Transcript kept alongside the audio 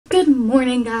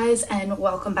morning guys, and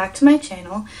welcome back to my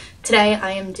channel. Today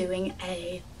I am doing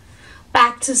a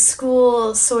back to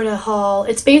school sort of haul.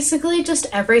 It's basically just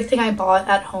everything I bought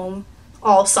at home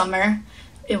all summer.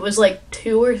 It was like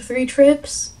 2 or 3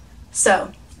 trips.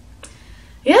 So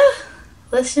yeah,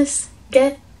 let's just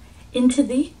get into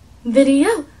the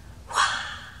video.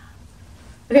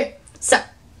 Okay, so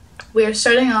we are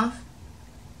starting off.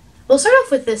 We'll start off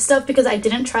with this stuff because I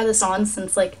didn't try this on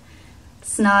since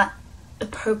it's not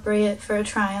appropriate for a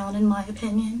try on in my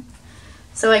opinion.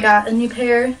 So I got a new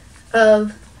pair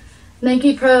of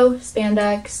Nike Pro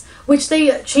spandex, which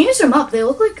they changed them up. They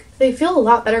look like they feel a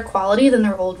lot better quality than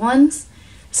their old ones.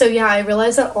 So yeah, I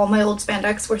realized that all my old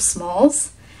spandex were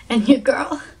smalls and your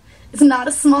girl is not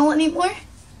a small anymore.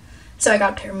 So I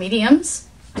got a pair of mediums,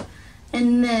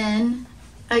 and then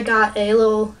I got a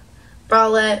little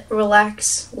bralette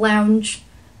relax lounge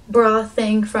bra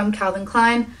thing from Calvin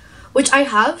Klein, which I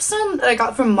have some that I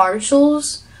got from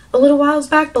Marshall's a little whiles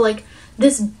back, but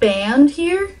this band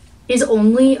here is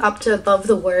only up to above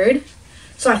the word,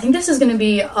 so I think this is going to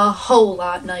be a whole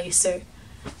lot nicer.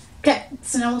 Okay,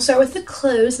 so now we'll start with the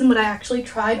clothes and what I actually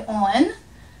tried on.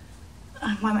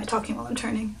 Why am I talking while I'm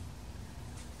turning?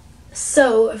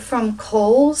 So from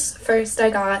Kohl's, first I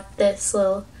got this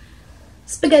little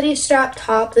spaghetti strap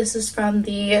top. This is from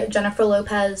the Jennifer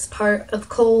Lopez part of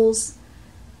Kohl's.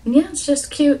 Yeah, it's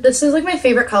just cute. This is my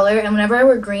favorite color, and whenever I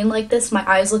wear green like this, my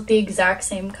eyes look the exact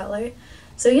same color.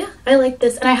 So yeah, I like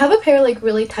this. And I have a pair of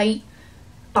really tight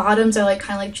bottoms, or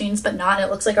kind of like jeans but not, and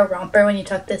it looks like a romper when you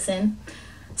tuck this in.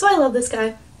 So I love this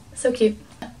guy. So cute.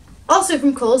 Also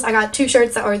from Kohl's, I got 2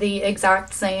 shirts that are the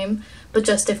exact same but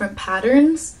just different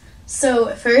patterns.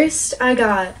 So first I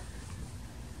got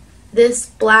this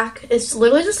black, it's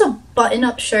literally just a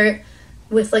button-up shirt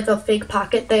with a fake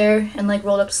pocket there and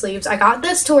rolled up sleeves. I got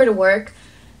this to wear to work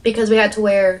because we had to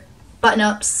wear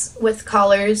button-ups with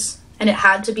collars and it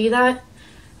had to be that.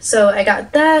 So I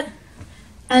got that,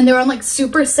 and they were on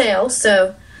super sale,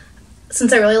 so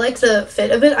since I really liked the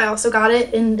fit of it, I also got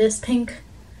it in this pink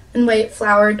and white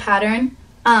flowered pattern.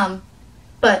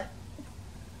 But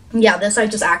yeah, this I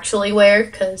just actually wear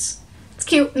because it's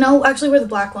cute. No, actually wear the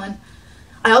black one.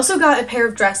 I also got a pair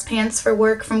of dress pants for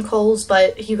work from Kohl's,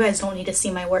 but you guys don't need to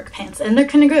see my work pants, and they're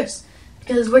kind of gross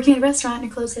because working at a restaurant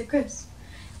your clothes get gross.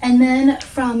 And then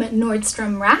from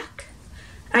Nordstrom Rack,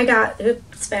 I got, oops,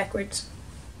 it's backwards.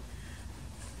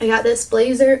 I got this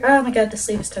blazer. Oh my god, the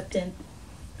sleeve is tucked in.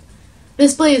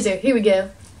 This blazer, here we go,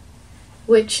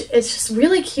 which is just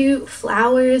really cute,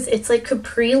 flowers. It's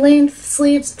capri length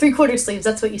sleeves, 3/4 sleeves,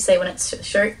 that's what you say when it's a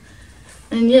shirt.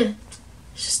 And yeah,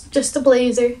 it's just a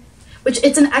blazer, which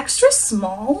it's an extra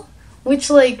small, which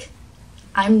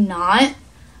I'm not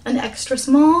an extra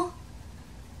small,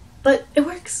 but it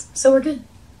works, so we're good.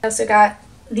 I also got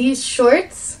these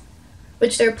shorts,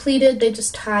 which they're pleated, they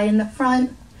just tie in the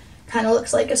front, kind of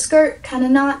looks like a skirt, kind of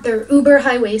not. They're uber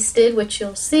high-waisted, which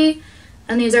you'll see,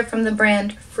 and these are from the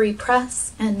brand Free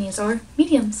Press, and these are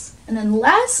mediums. And then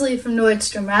lastly from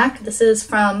Nordstrom Rack, this is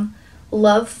from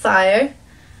Love Fire.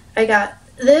 I got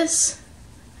this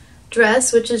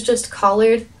dress, which is just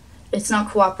collared. It's not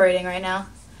cooperating right now.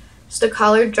 Just a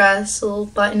collared dress, a little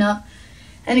button up,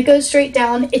 and it goes straight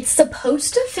down. It's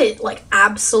supposed to fit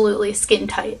absolutely skin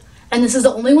tight, and this is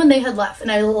the only one they had left, and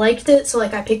I liked it, so I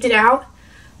picked it out.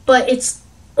 But it's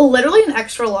literally an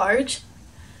extra large,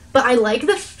 but I like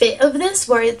the fit of this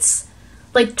where it's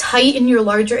tight in your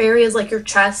larger areas like your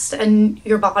chest and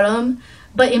your bottom,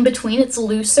 but in between it's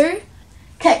looser.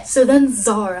 Okay, so then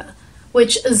Zara,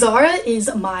 which Zara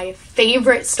is my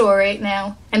favorite store right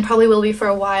now and probably will be for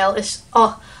a while.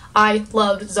 I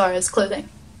love Zara's clothing.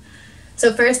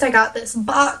 So first I got this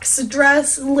box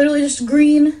dress, literally just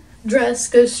green dress,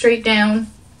 goes straight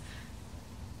down.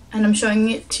 And I'm showing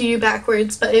it to you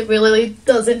backwards, but it really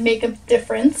doesn't make a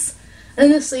difference.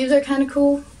 And the sleeves are kind of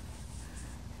cool.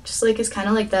 Just it's kind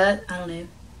of like that. I don't know.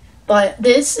 But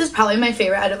this is probably my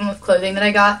favorite item of clothing that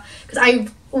I got because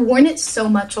I've worn it so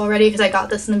much already because I got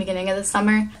this in the beginning of the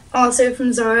summer. Also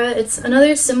from Zara, it's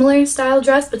another similar style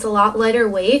dress, but it's a lot lighter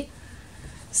weight.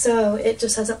 So it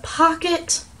just has a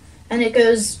pocket and it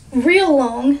goes real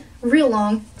long, real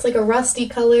long. It's a rusty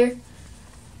color.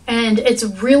 And it's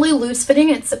really loose fitting,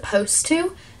 it's supposed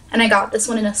to, and I got this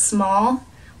one in a small,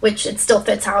 which it still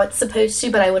fits how it's supposed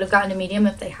to, but I would have gotten a medium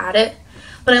if they had it.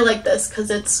 But I like this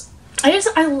because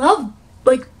I love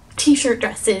t-shirt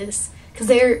dresses because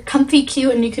they're comfy,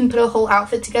 cute, and you can put a whole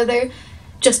outfit together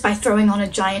just by throwing on a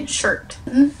giant shirt.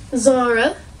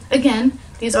 Zara, again,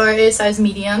 these are a size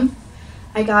medium.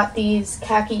 I got these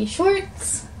khaki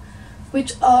shorts,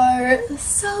 which are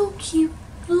so cute.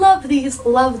 Love these,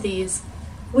 love these.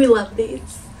 We love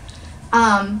these.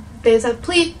 These have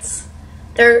pleats.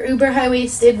 They're uber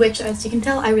high-waisted, which, as you can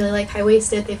tell, I really like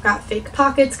high-waisted. They've got fake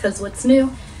pockets, because what's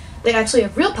new? They actually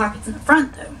have real pockets in the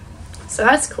front, though. So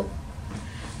that's cool.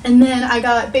 And then I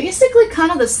got basically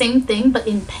kind of the same thing, but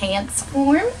in pants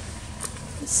form.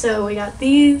 So we got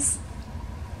these.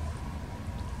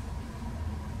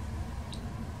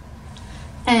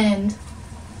 And,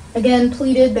 again,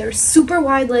 pleated. They're super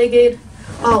wide-legged.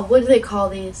 Oh, what do they call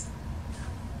these?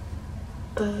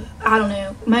 I don't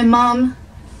know. My mom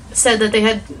said that they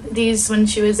had these when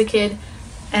she was a kid,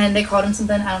 and they called them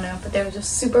something, I don't know, but they were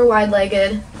just super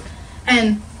wide-legged,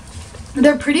 and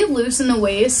they're pretty loose in the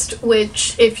waist,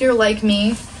 which if you're like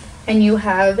me and you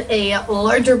have a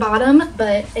larger bottom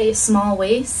but a small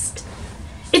waist,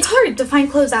 it's hard to find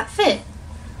clothes that fit.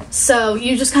 So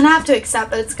you just kind of have to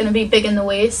accept that it's going to be big in the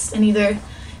waist and either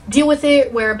deal with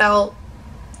it, wear about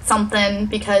something,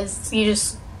 because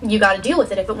you got to deal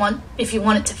with it if you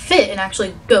want it to fit and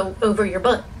actually go over your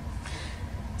butt.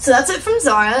 So that's it from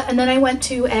Zara, and then I went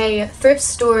to a thrift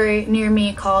store near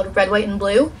me called Red, White, and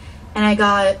Blue, and I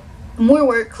got more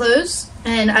work clothes,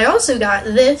 and I also got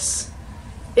this.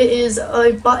 It is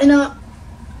a button-up,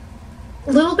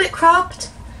 a little bit cropped.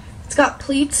 It's got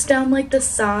pleats down like the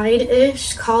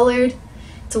side-ish, collared.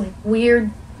 It's a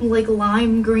weird, like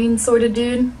lime green sort of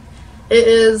dude.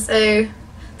 It's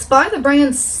by the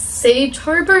brand Sag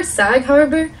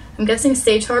Harbor. I'm guessing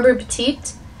Sag Harbor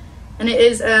Petite. And it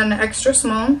is an extra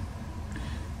small.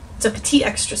 It's a petite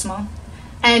extra small.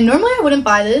 And normally I wouldn't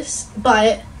buy this,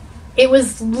 but it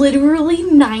was literally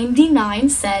 99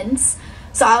 cents.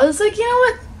 So I was like, you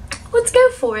know what? Let's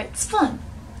go for it. It's fun.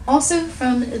 Also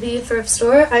from the thrift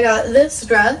store, I got this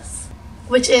dress,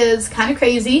 which is kind of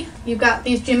crazy. You've got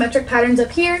these geometric patterns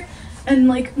up here and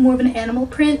like more of an animal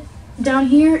print down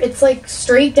here. It's like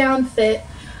straight down fit,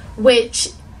 which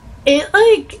it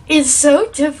like is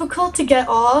so difficult to get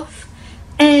off.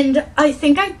 And I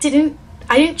think I didn't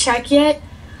check yet,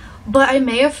 but I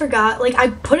may have forgot. Like, I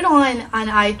put it on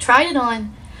and I tried it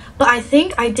on, but I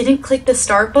think I didn't click the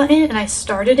start button and I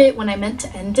started it when I meant to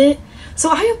end it. So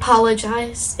I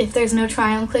apologize if there's no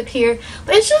try on clip here,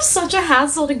 but it's just such a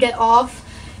hassle to get off.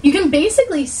 You can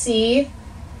basically see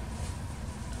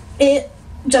it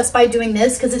just by doing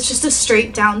this, because it's just a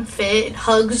straight down fit. It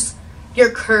hugs your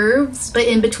curves, but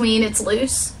in between it's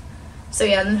loose. So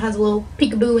yeah, and it has a little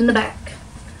peekaboo in the back.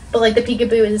 But like the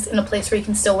peekaboo is in a place where you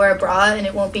can still wear a bra and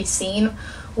it won't be seen,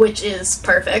 which is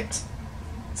perfect.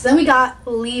 So then we got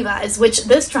Levi's, which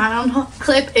this try-on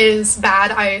clip is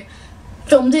bad. I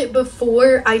filmed it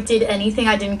before I did anything.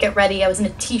 I didn't get ready. I was in a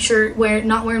t-shirt,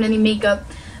 not wearing any makeup.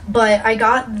 But I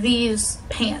got these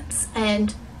pants,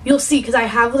 and you'll see, because I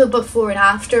have the before and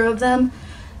after of them.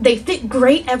 They fit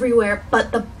great everywhere,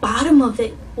 but the bottom of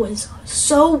it was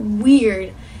so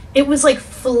weird. It was like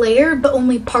flared, but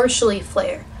only partially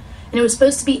flared. And it was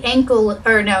supposed to be it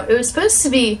was supposed to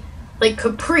be like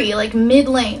capri, like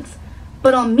mid-length.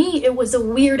 But on me, it was a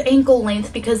weird ankle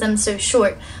length because I'm so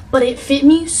short. But it fit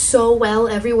me so well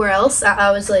everywhere else.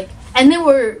 I was like, and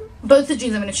both the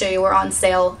jeans I'm going to show you were on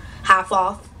sale, half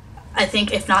off, I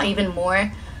think, if not even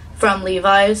more, from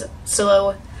Levi's.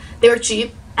 So they were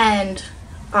cheap, and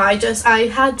I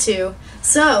had to.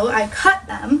 So I cut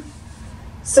them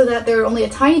so that they're only a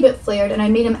tiny bit flared, and I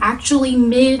made them actually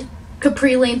mid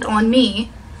capri length on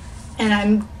me,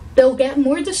 and they'll get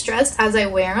more distressed as I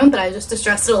wear them, but I just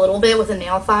distressed it a little bit with a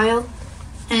nail file.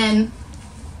 And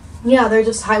yeah, they're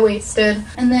just high-waisted.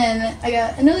 And then I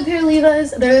got another pair of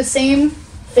Levi's. They're the same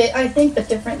fit, I think, but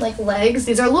different like legs.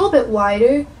 These are a little bit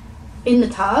wider in the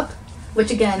top,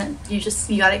 which again, you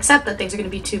gotta accept that things are gonna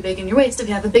be too big in your waist if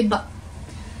you have a big butt.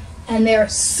 And they're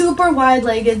super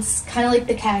wide-legged, kind of like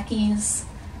the khakis,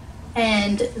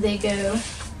 and they go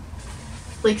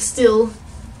like still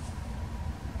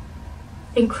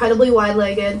incredibly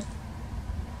wide-legged,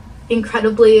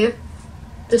 incredibly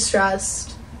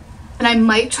distressed. And I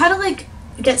might try to like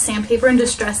get sandpaper and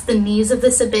distress the knees of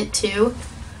this a bit too,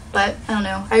 but I don't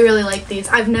know. I really like these.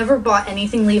 I've never bought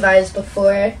anything Levi's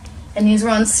before, and these were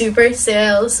on super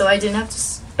sale, so I didn't have to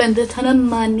spend a ton of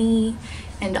money,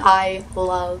 and I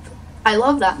love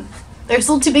them. They're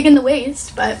still too big in the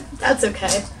waist, but that's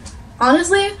okay.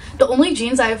 Honestly, the only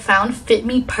jeans I have found fit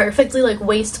me perfectly, like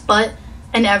waist, butt,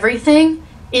 and everything,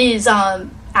 is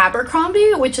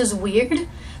Abercrombie, which is weird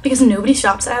because nobody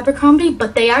shops at Abercrombie,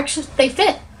 but they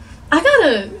fit. I got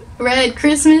a red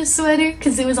Christmas sweater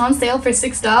because it was on sale for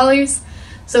 $6.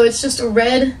 So it's just a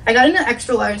red. I got it in an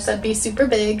extra large, so that'd be super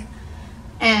big,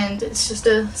 and it's just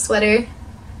a sweater.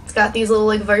 It's got these little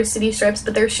like varsity stripes,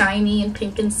 but they're shiny and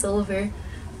pink and silver.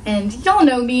 And y'all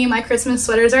know me, my Christmas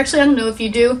sweaters. Actually, I don't know if you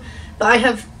do, but I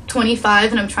have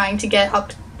 25 and I'm trying to get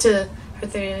up to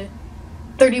her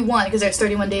 31 because there's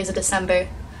 31 days of December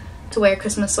to wear a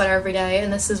Christmas sweater every day,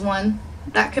 and this is one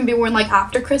that can be worn like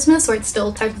after Christmas, or it's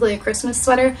still technically a Christmas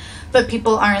sweater, but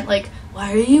people aren't like,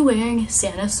 why are you wearing a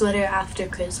Santa sweater after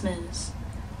Christmas?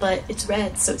 But it's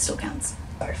red, so it still counts.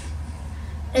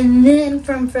 And then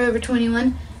from Forever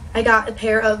 21, I got a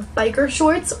pair of biker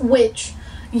shorts, which,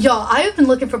 y'all, I have been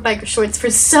looking for biker shorts for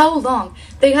so long.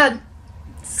 They had,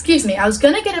 excuse me, I was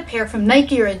gonna get a pair from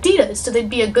Nike or Adidas, so they'd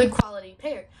be a good quality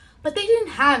pair, but they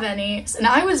didn't have any, and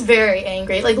I was very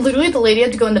angry. Like, literally, the lady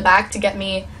had to go in the back to get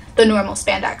me the normal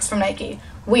spandex from Nike.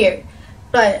 Weird.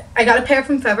 But I got a pair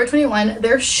from Forever 21.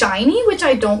 They're shiny, which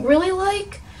I don't really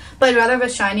like, but I'd rather have a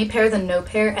shiny pair than no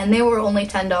pair, and they were only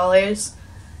 $10.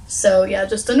 So yeah,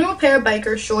 just a normal pair of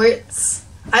biker shorts.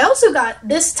 I also got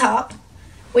this top,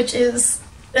 which is,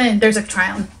 and there's a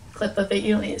try-on clip of it,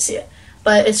 you don't need to see it,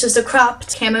 but it's just a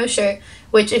cropped camo shirt,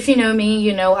 which if you know me,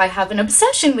 you know I have an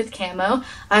obsession with camo.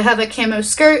 I have a camo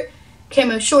skirt,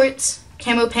 camo shorts,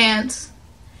 camo pants.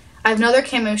 I have another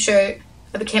camo shirt,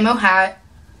 I have a camo hat.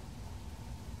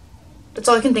 That's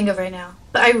all I can think of right now.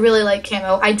 But I really like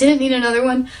camo. I didn't need another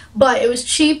one, but it was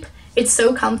cheap. It's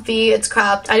so comfy, it's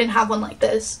cropped. I didn't have one like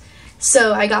this.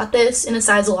 So I got this in a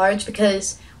size large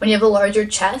because when you have a larger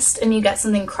chest and you get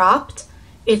something cropped,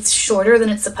 it's shorter than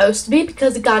it's supposed to be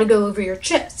because it gotta go over your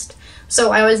chest.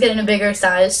 So I always get in a bigger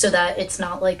size so that it's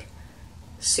not like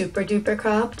super duper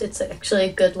cropped. It's actually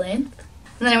a good length.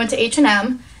 And then I went to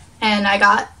H&M and I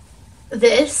got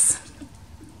this,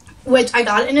 which I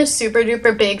got in a super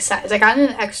duper big size. I got in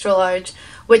an extra large,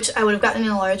 which I would have gotten in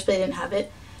a large, but I didn't have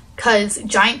it. Because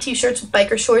giant t-shirts with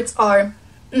biker shorts are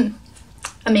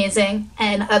amazing,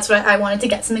 and that's what I wanted to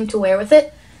get something to wear with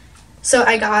it. So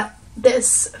I got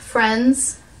this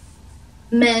Friends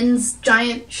men's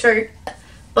giant shirt,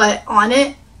 but on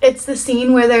it, it's the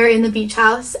scene where they're in the beach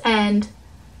house and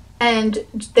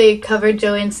they covered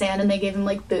Joey and Sam and they gave him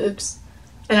like boobs.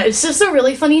 And it's just a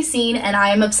really funny scene, and I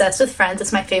am obsessed with Friends.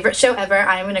 It's my favorite show ever.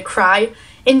 I am going to cry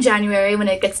in January when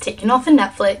it gets taken off of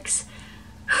Netflix.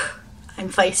 I'm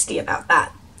feisty about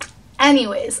that.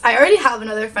 Anyways, I already have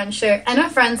another Friends shirt and a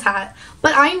Friends hat,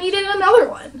 but I needed another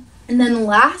one. And then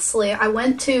lastly,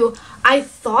 I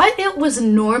thought it was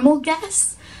Normal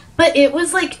Guess, but it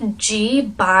was like G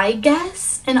by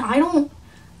Guess, and I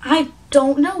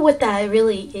don't know what that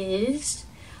really is,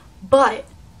 but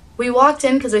we walked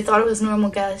in because we thought it was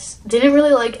Normal Guess. Didn't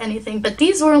really like anything, but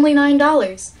these were only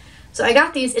 $9. So I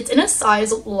got these. It's in a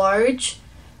size large,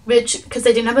 which, because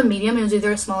they didn't have a medium, it was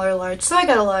either a small or a large, so I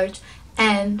got a large.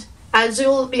 And as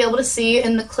you'll be able to see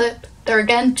in the clip, they're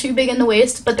again too big in the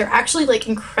waist, but they're actually like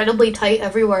incredibly tight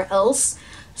everywhere else.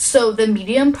 So the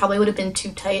medium probably would have been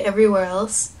too tight everywhere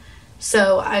else.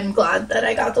 So I'm glad that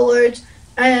I got the large.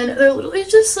 And they're literally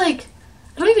just like,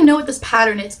 I don't even know what this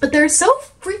pattern is, but they're so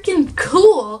freaking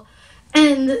cool.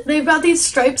 And they've got these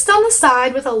stripes down the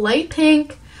side with a light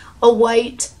pink, a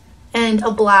white, and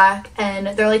a black, and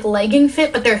they're like legging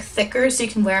fit, but they're thicker so you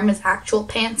can wear them as actual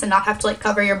pants and not have to like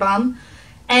cover your bum.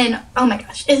 And oh my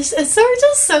gosh, it's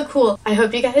just so cool. I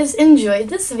hope you guys enjoyed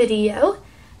this video.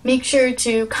 Make sure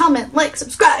to comment, like,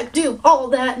 subscribe, do all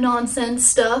that nonsense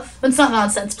stuff. When it's not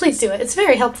nonsense, please do it. It's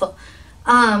very helpful.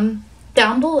 Down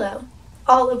below,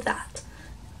 all of that,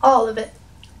 all of it.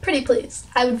 Pretty please.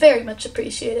 I would very much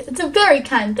appreciate it. It's a very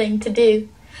kind thing to do.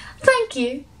 Thank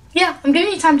you. Yeah, I'm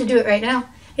giving you time to do it right now.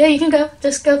 Yeah, you can go.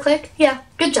 Just go click. Yeah,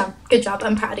 good job. Good job.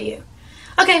 I'm proud of you.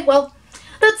 Okay, well,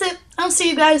 that's it. I'll see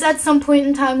you guys at some point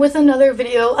in time with another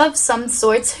video of some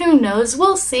sorts. Who knows?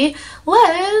 We'll see.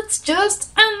 Let's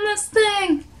just end this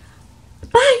thing.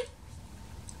 Bye.